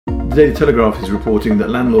The Daily Telegraph is reporting that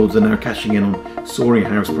landlords are now cashing in on soaring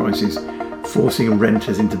house prices, forcing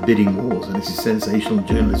renters into bidding wars, and this is sensational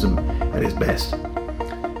journalism at its best.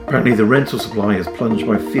 Apparently the rental supply has plunged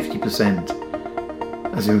by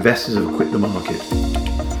 50% as investors have quit the market.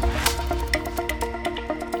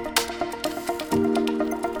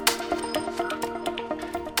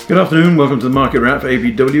 Good afternoon, welcome to the Market Wrap for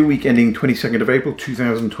APW, week ending 22nd of April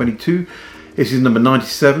 2022. This is number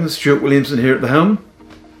 97, Stuart Williamson here at the helm.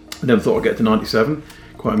 I never thought I'd get to 97,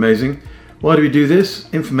 quite amazing. Why do we do this?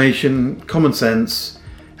 Information, common sense,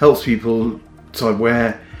 helps people decide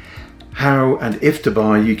where, how and if to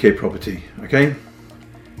buy UK property, okay?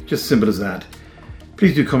 Just as simple as that.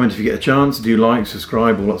 Please do comment if you get a chance, do like,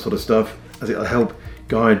 subscribe, all that sort of stuff, as it'll help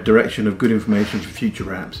guide direction of good information for future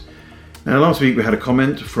wraps. Now last week we had a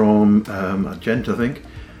comment from a gent, I think,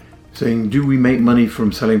 saying, do we make money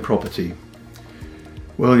from selling property?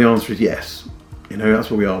 Well, the answer is yes. You know, that's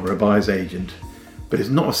what we are, we're a buyer's agent. But it's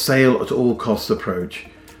not a sale at all costs approach.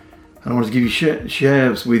 And I want to give you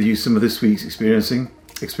shares with you some of this week's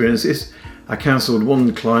experiences. I cancelled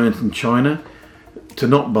one client in China to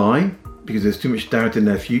not buy because there's too much doubt in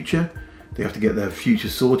their future. They have to get their future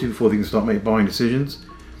sorted before they can start making buying decisions.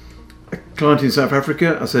 A client in South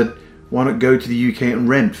Africa, I said, why not go to the UK and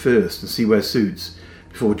rent first and see where suits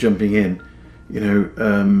before jumping in. You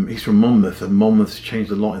know, he's from Monmouth, and Monmouth's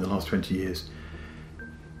changed a lot in the last 20 years.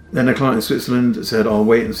 Then a client in Switzerland said, I'll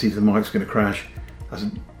wait and see if the market's going to crash. I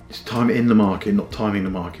said, it's time in the market, not timing the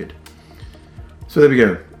market. So there we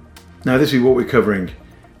go. Now this week what we're covering.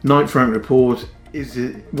 Knight Frank report,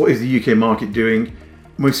 what is the UK market doing?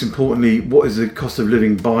 Most importantly, what is the cost of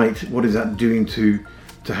living bite? What is that doing to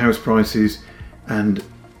house prices? And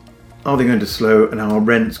are they going to slow, and are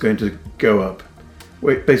rents going to go up?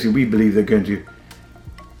 Basically, we believe they're going to,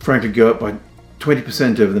 frankly, go up by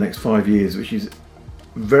 20% over the next 5 years, which is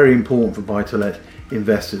very important for buy-to-let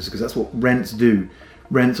investors, because that's what rents do.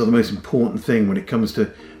 Rents are the most important thing when it comes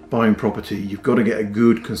to buying property. You've got to get a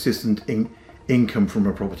good, consistent income from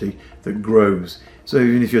a property that grows. So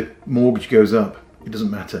even if your mortgage goes up, it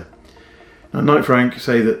doesn't matter. Now, Knight Frank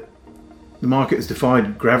say that the market has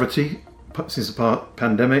defied gravity since the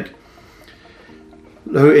pandemic.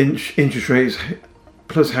 Low interest rates,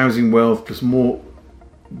 plus housing wealth, plus more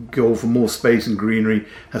goal for more space and greenery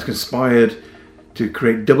has conspired to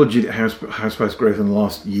create double-digit house price growth in the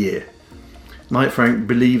last year. Knight Frank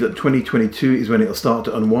believe that 2022 is when it will start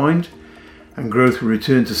to unwind and growth will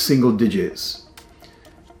return to single digits.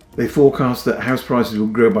 They forecast that house prices will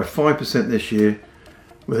grow by 5% this year,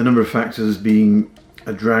 with a number of factors being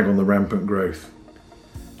a drag on the rampant growth.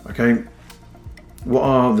 Okay,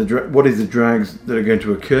 what is the drags that are going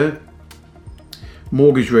to occur?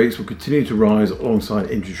 Mortgage rates will continue to rise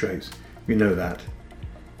alongside interest rates. We know that.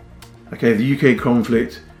 Okay, the UK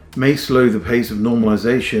conflict may slow the pace of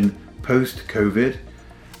normalisation post-COVID,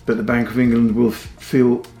 but the Bank of England will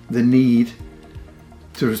feel the need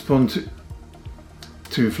to respond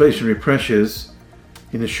to inflationary pressures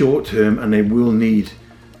in the short term, and they will need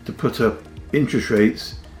to put up interest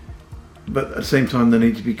rates, but at the same time they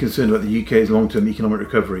need to be concerned about the UK's long-term economic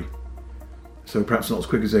recovery. So perhaps not as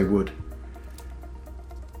quick as they would.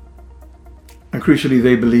 And crucially,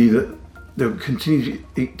 they believe that there will continue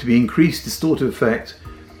to be increased distortive effect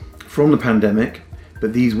from the pandemic,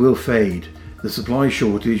 but these will fade. The supply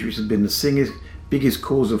shortage, which has been the biggest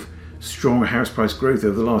cause of strong house price growth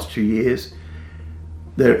over the last 2 years,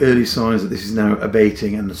 there are early signs that this is now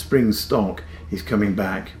abating and the spring stock is coming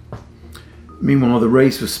back. Meanwhile, the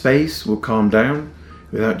race for space will calm down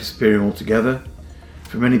without disappearing altogether.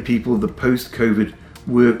 For many people, the post-COVID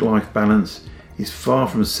work-life balance is far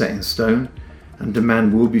from set in stone, and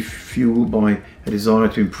demand will be fueled by a desire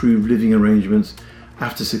to improve living arrangements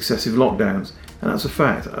after successive lockdowns. And that's a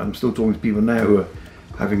fact. I'm still talking to people now who are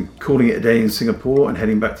calling it a day in Singapore and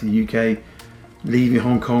heading back to the UK, leaving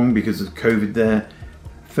Hong Kong because of COVID there,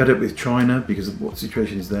 fed up with China because of what the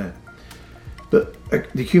situation is there. But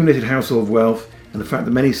the accumulated household wealth and the fact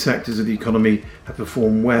that many sectors of the economy have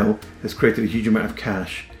performed well has created a huge amount of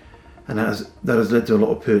cash, and that has led to a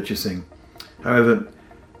lot of purchasing. However,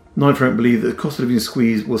 Knight Frank believe that the cost of living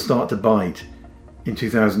squeeze will start to bite in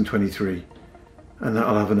 2023, and that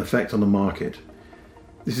will have an effect on the market.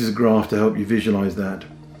 This is a graph to help you visualise that.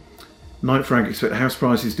 Knight Frank expect house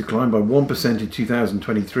prices to decline by 1% in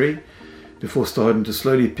 2023 before starting to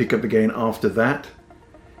slowly pick up again after that.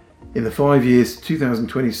 In the 5 years to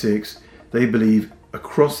 2026, they believe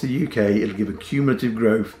across the UK it'll give a cumulative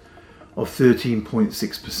growth of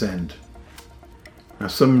 13.6%. Now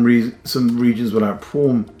some regions will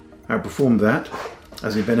outperform that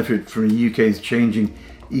as they benefit from the UK's changing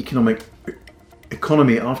economic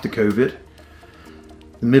economy after COVID.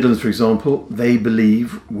 The Midlands, for example, they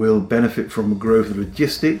believe will benefit from growth of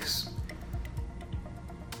logistics,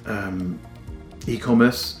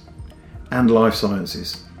 e-commerce and life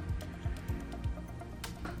sciences.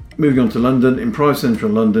 Moving on to London, in prime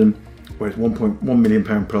central London, where it's £1.1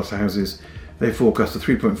 million plus houses, they forecast a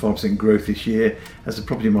 3.5% growth this year as the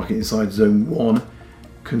property market inside Zone 1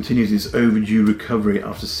 continues its overdue recovery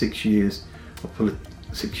after 6 years of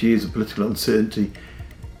political uncertainty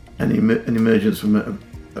and an emergence from a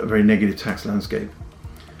very negative tax landscape.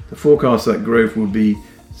 The forecast that growth will be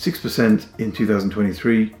 6% in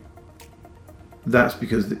 2023. That's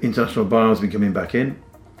because the international buyers have been coming back in.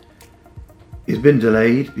 It's been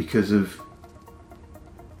delayed because of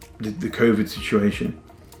the COVID situation.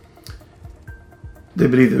 They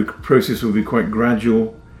believe the process will be quite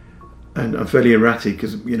gradual and fairly erratic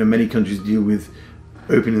because many countries deal with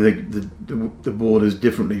opening the borders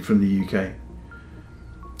differently from the UK.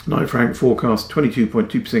 Knight Frank forecasts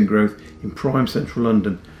 22.2% growth in prime central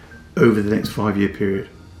London over the next 5-year period.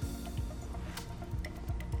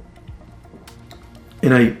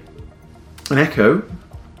 In an echo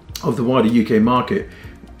of the wider UK market,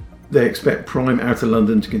 they expect prime outer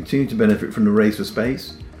London to continue to benefit from the race for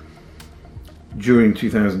space during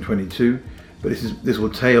 2022, but this will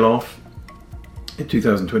tail off in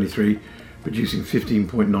 2023, producing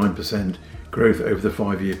 15.9% growth over the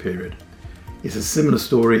 5-year period. It's a similar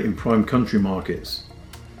story in prime country markets,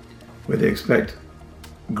 where they expect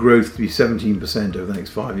growth to be 17% over the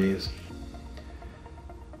next 5 years.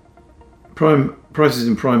 Prime prices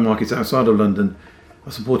in prime markets outside of London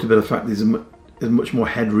are supported by the fact there's much more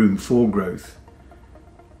headroom for growth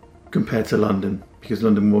compared to London, because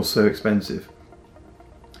London was so expensive.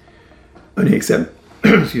 Only exceptions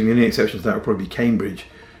to that will probably be Cambridge,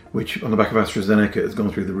 which on the back of AstraZeneca has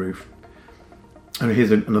gone through the roof. And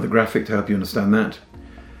here's another graphic to help you understand that.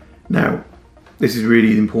 Now, this is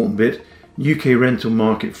really the important bit. UK rental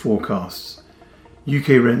market forecasts. UK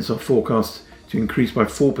rents are forecast to increase by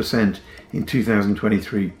 4% in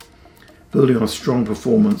 2023, building on a strong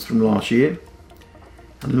performance from last year.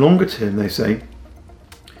 And longer term, they say,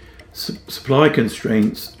 supply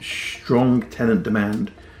constraints, strong tenant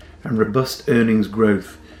demand, and robust earnings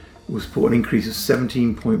growth will support an increase of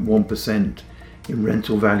 17.1% in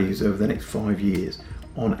rental values over the next 5 years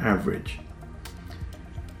on average.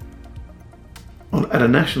 At a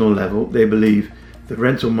national level, they believe the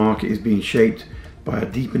rental market is being shaped by a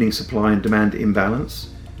deepening supply and demand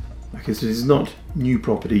imbalance. Okay, so this is not new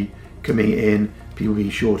property coming in, people being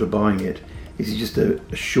short of buying it. This is just a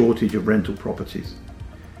shortage of rental properties.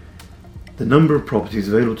 The number of properties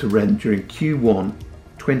available to rent during Q1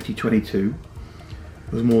 2022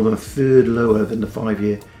 was more than a third lower than the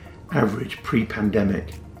 5-year average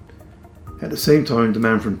pre-pandemic. At the same time,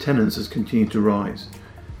 demand from tenants has continued to rise.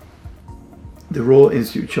 The Royal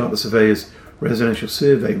Institute of Chartered Surveyors residential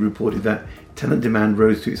survey reported that tenant demand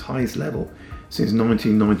rose to its highest level since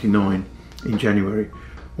 1999 in January,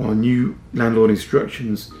 while new landlord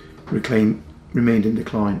instructions remained in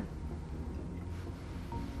decline.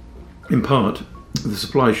 In part, the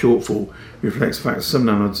supply shortfall reflects the fact that some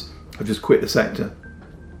landlords have just quit the sector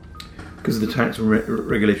because of the tax and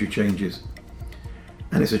regulatory changes.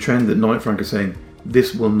 And it's a trend that Knight Frank are saying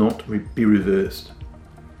this will not be reversed.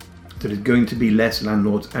 So there's going to be less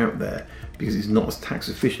landlords out there because it's not as tax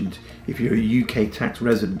efficient if you're a UK tax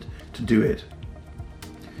resident to do it.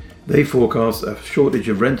 They forecast a shortage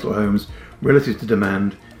of rental homes relative to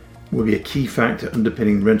demand will be a key factor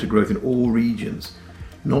underpinning rental growth in all regions,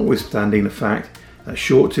 notwithstanding the fact that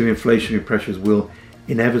short-term inflationary pressures will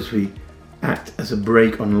inevitably act as a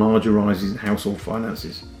brake on larger rises in household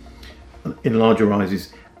finances.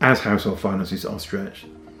 As household finances are stretched.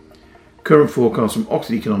 Current forecasts from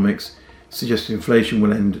Oxford Economics suggest inflation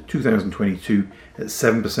will end 2022 at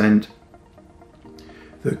 7%,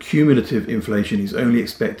 though cumulative inflation is only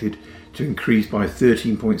expected to increase by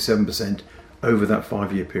 13.7% over that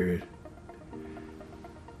 5-year period.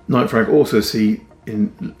 Knight Frank also see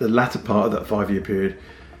in the latter part of that 5-year period,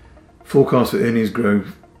 forecasts for earnings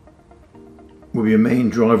growth will be a main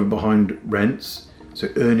driver behind rents, so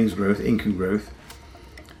earnings growth, income growth,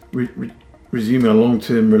 resuming a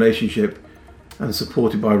long-term relationship and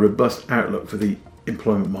supported by a robust outlook for the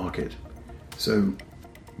employment market. So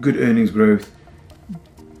good earnings growth,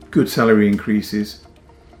 good salary increases.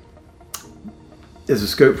 There's a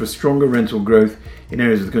scope for stronger rental growth in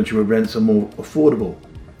areas of the country where rents are more affordable.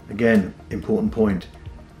 Again, important point,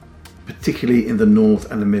 particularly in the North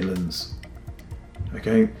and the Midlands.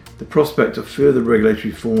 Okay, the prospect of further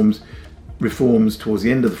regulatory reforms towards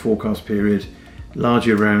the end of the forecast period,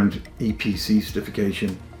 largely around EPC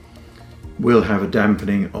certification, will have a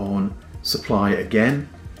dampening on supply again,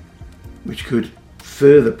 which could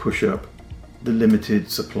further push up the limited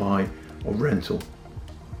supply of rental.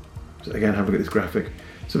 So again, have a look at this graphic.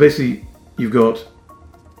 So basically, you've got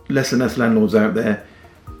less and less landlords out there.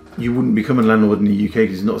 You wouldn't become a landlord in the UK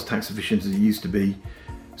because it's not as tax efficient as it used to be.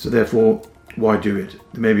 So therefore, why do it?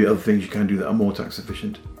 There may be other things you can do that are more tax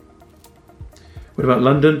efficient. What about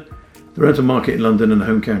London? The rental market in London and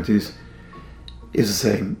home counties is the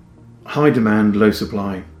same. High demand, low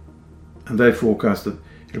supply. And they forecast that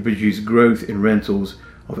it'll produce growth in rentals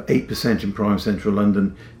of 8% in prime central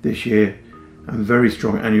London this year, and very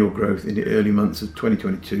strong annual growth in the early months of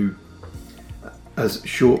 2022 as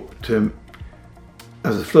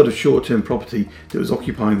a flood of short-term property that was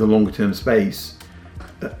occupying the longer-term space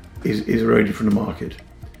is eroded from the market.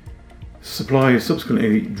 Supply has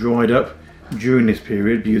subsequently dried up during this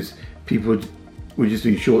period because people were just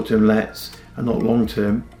doing short-term lets and not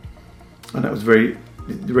long-term, and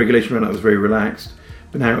the regulation around that was very relaxed.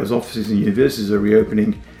 But now, as offices and universities are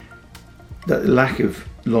reopening, that lack of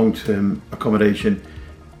long-term accommodation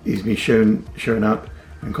is being shown up,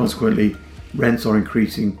 and consequently rents are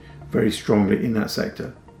increasing very strongly in that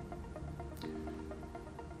sector.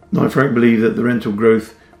 Knight Frank believe that the rental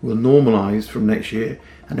growth will normalise from next year,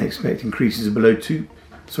 and they expect increases of below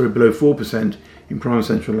 4% in prime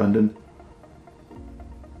central London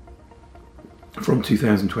from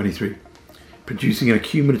 2023, producing a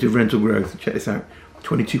cumulative rental growth, check this out,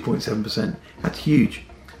 22.7%. That's huge.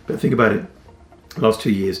 But think about it, the last 2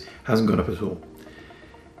 years hasn't gone up at all.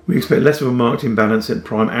 We expect less of a marked imbalance in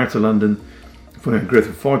prime outer London. For a growth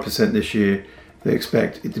of 5% this year, they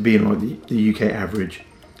expect it to be in like the UK average,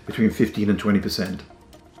 between 15 and 20%.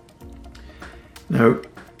 Now,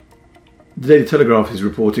 the Daily Telegraph is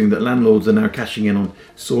reporting that landlords are now cashing in on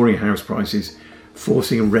soaring house prices,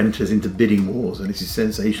 forcing renters into bidding wars, and this is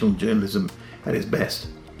sensational journalism at its best.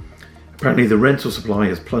 Apparently, the rental supply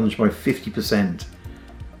has plunged by 50%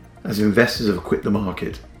 as investors have quit the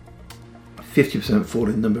market. 50% fall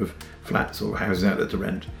in the number of flats or houses out there to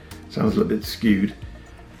rent. Sounds a little bit skewed.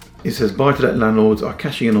 It says buy-to-let landlords are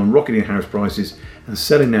cashing in on rocketing house prices and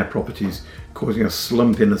selling their properties, causing a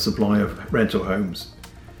slump in the supply of rental homes.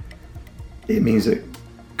 It means that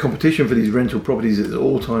competition for these rental properties is at an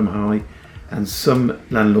all-time high, and some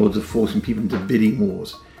landlords are forcing people into bidding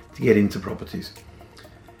wars to get into properties.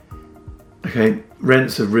 Okay,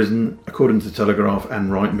 rents have risen, according to the Telegraph and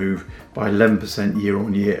Rightmove, by 11% year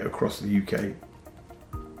on year across the UK.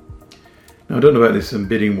 Now, I don't know about this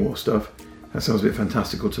bidding war stuff. That sounds a bit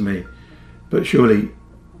fantastical to me. But surely,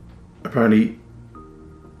 apparently,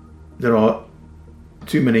 there are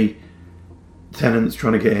too many tenants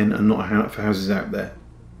trying to get in and not enough houses out there.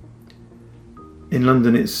 In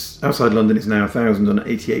London, outside London, it's now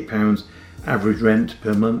 £1,088 average rent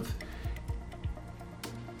per month,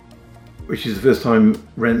 which is the first time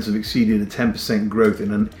rents have exceeded a 10% growth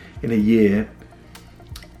in a year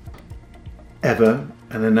ever,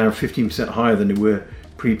 and they're now 15% higher than they were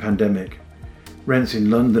pre-pandemic. Rents in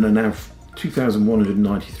London are now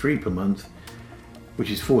 £2,193 per month, which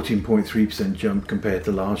is 14.3% jump compared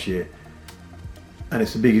to last year, and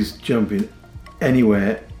it's the biggest jump in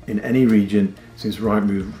anywhere in any region since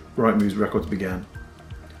Rightmove's records began.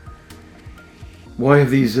 Why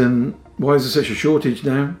is there such a shortage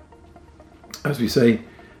now? As we say,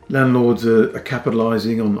 landlords are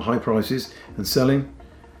capitalising on high prices and selling,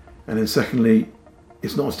 and then secondly,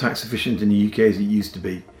 it's not as tax efficient in the UK as it used to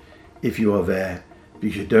be if you are there,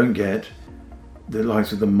 because you don't get the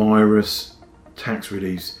likes of the Mirus tax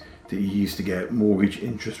reliefs that you used to get, mortgage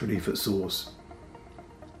interest relief at source.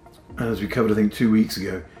 And as we covered, I think 2 weeks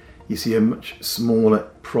ago, you see a much smaller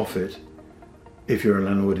profit if you're a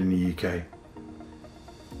landlord in the UK.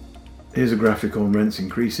 Here's a graphic on rents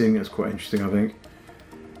increasing. That's quite interesting, I think.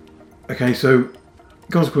 Okay, so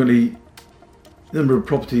consequently, the number of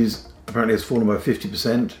properties apparently has fallen by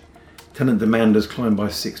 50%. Tenant demand has climbed by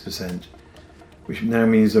 6%, which now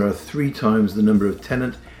means there are 3 times the number of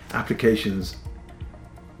tenant applications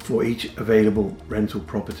for each available rental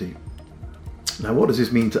property. Now, what does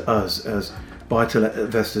this mean to us as buy-to-let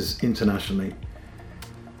investors internationally?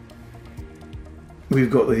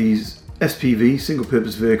 We've got these SPV, single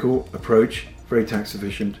purpose vehicle approach, very tax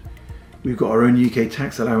efficient. We've got our own UK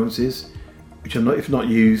tax allowances, which are not, if not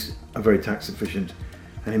used, are very tax efficient.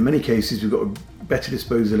 And in many cases, we've got a better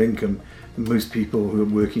disposable income than most people who are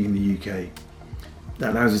working in the UK.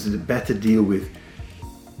 That allows us to better deal with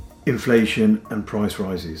inflation and price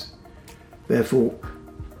rises. Therefore,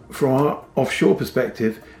 from our offshore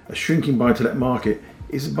perspective, a shrinking buy-to-let market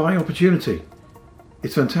is a buying opportunity.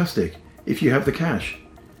 It's fantastic if you have the cash.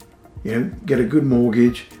 You know, get a good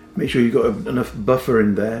mortgage make sure you've got enough buffer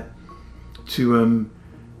in there to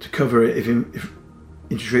cover it if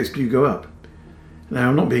interest rates do go up. Now,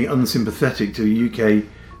 I'm not being unsympathetic to UK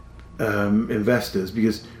investors,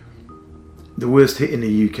 because the worst hit in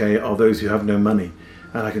the UK are those who have no money.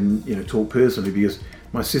 And I can talk personally, because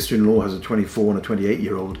my sister-in-law has a 24 and a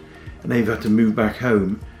 28-year-old, and they've had to move back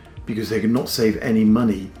home because they could not save any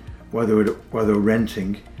money while they were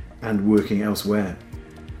renting and working elsewhere.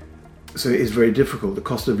 So it is very difficult. The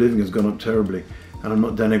cost of living has gone up terribly, and I'm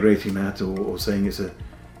not denigrating that or saying it's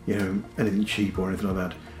anything cheap or anything like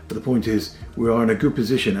that. But the point is, we are in a good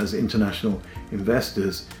position as international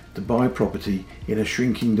investors to buy property in a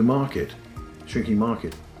shrinking market. JP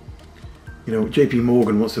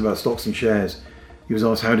Morgan once said about stocks and shares. He was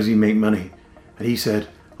asked, how does he make money? And he said,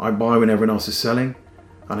 I buy when everyone else is selling,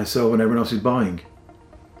 and I sell when everyone else is buying.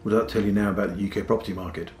 What does that tell you now about the UK property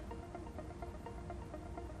market?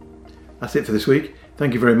 That's it for this week.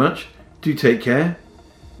 Thank you very much. Do take care.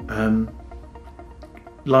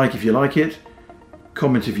 Like if you like it.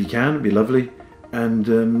 Comment if you can. It'd be lovely. And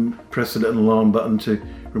press the little alarm button to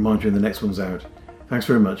remind you when the next one's out. Thanks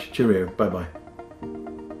very much. Cheerio. Bye-bye.